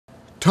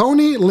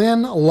Toni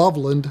Lynn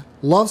Loveland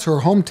loves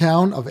her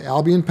hometown of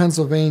Albion,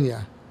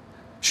 Pennsylvania.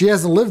 She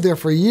hasn't lived there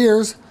for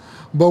years,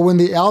 but when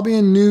the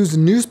Albion News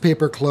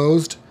newspaper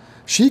closed,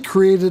 she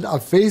created a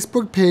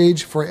Facebook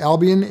page for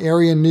Albion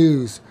area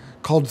news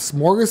called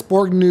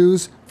Smorgasbord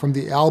News from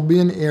the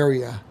Albion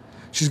area.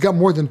 She's got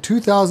more than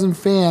 2,000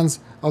 fans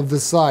of the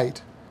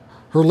site.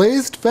 Her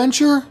latest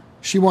venture?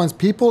 She wants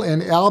people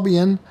in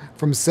Albion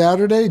from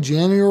Saturday,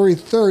 January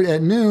 3rd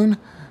at noon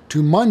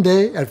to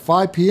Monday at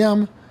 5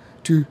 p.m.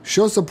 to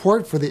show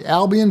support for the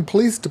Albion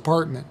Police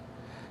Department.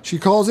 She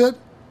calls it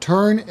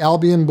Turn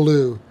Albion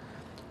Blue.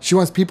 She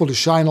wants people to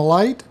shine a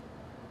light,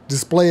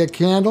 display a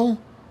candle,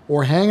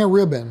 or hang a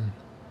ribbon.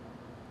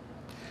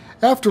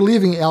 After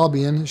leaving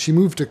Albion, she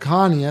moved to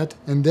Conneaut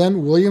and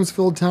then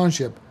Williamsville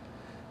Township.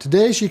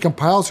 Today she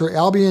compiles her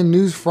Albion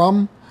news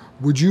from,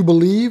 would you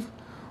believe,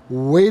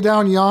 way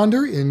down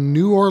yonder in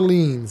New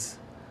Orleans.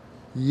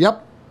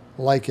 Yep,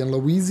 like in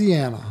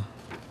Louisiana.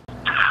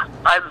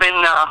 I've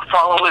been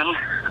following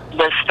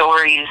the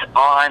stories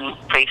on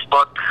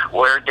Facebook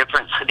where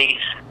different cities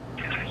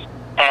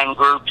and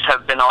groups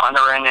have been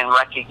honoring and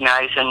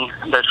recognizing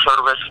the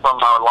service from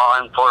our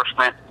law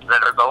enforcement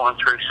that are going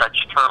through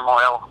such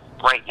turmoil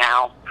right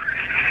now.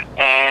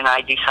 And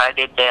I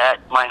decided that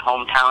my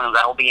hometown of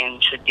Albion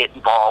should get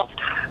involved.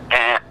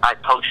 And I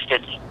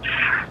posted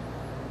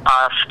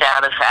a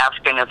status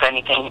asking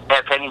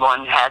if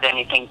anyone had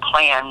anything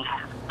planned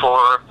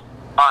for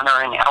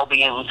honoring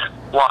Albion's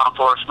law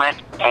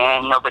enforcement,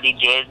 and nobody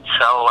did,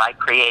 so I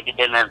created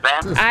an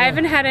event. I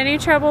haven't had any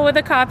trouble with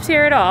the cops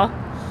here at all.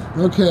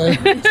 Okay.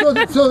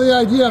 So the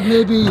idea of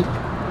maybe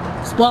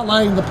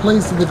spotlighting the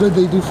police and the good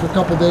they do for a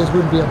couple of days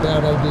wouldn't be a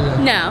bad idea.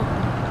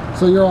 No.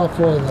 So you're all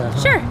for that,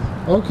 huh? Sure.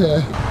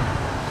 Okay.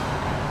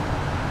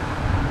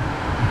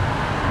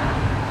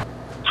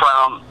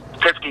 From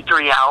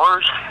 53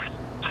 hours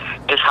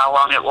is how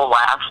long it will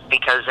last,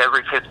 because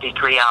every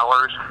 53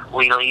 hours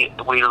we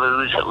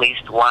lose at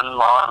least one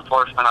law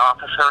enforcement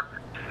officer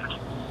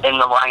in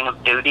the line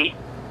of duty.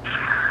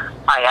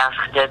 I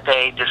ask that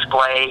they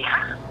display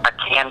a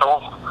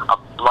candle, a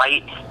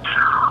light,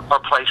 or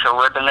place a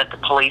ribbon at the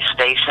police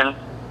station,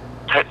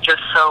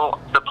 just so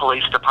the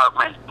police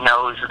department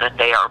knows that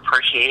they are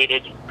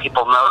appreciated,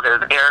 people know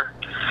they're there,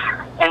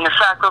 and the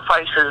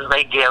sacrifices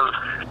they give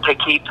to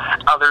keep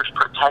others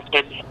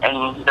protected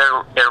and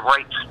their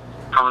rights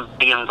from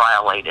being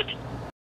violated.